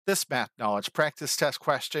This math knowledge practice test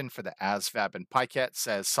question for the ASVAB and PiCAT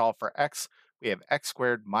says solve for x. We have x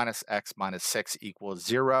squared minus x minus 6 equals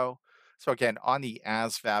 0. So again, on the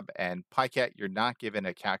ASVAB and PiCAT, you're not given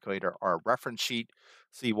a calculator or a reference sheet.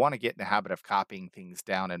 So you want to get in the habit of copying things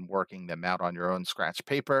down and working them out on your own scratch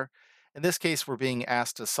paper. In this case, we're being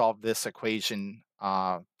asked to solve this equation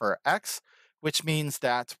for x, which means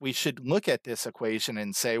that we should look at this equation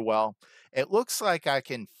and say, well, it looks like I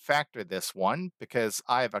can factor this one because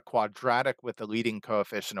I have a quadratic with a leading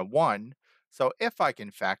coefficient of 1. So if I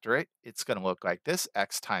can factor it, it's going to look like this: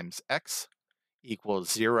 x times x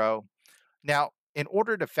equals 0. Now, in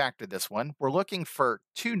order to factor this one, we're looking for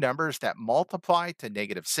two numbers that multiply to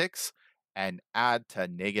negative 6 and add to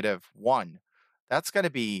negative 1. That's going to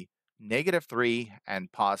be negative 3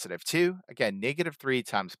 and positive 2. Again, negative 3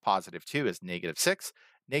 times positive 2 is negative 6.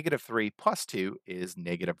 Negative 3 plus 2 is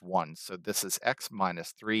negative 1. So this is x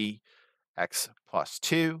minus 3, x plus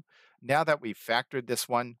 2. Now that we've factored this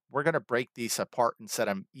one, we're going to break these apart and set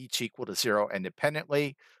them each equal to 0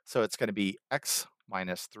 independently. So it's going to be x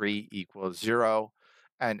minus 3 equals 0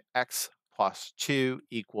 and x plus 2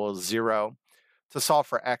 equals 0. To solve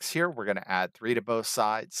for x here, we're going to add 3 to both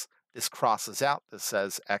sides. This crosses out. This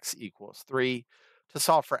says x equals 3. To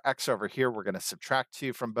solve for x over here, we're going to subtract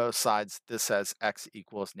 2 from both sides. This says x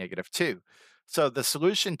equals negative 2. So the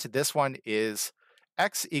solution to this one is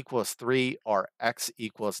x equals 3 or x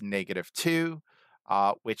equals negative 2,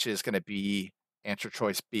 which is going to be answer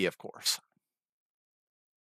choice B, of course.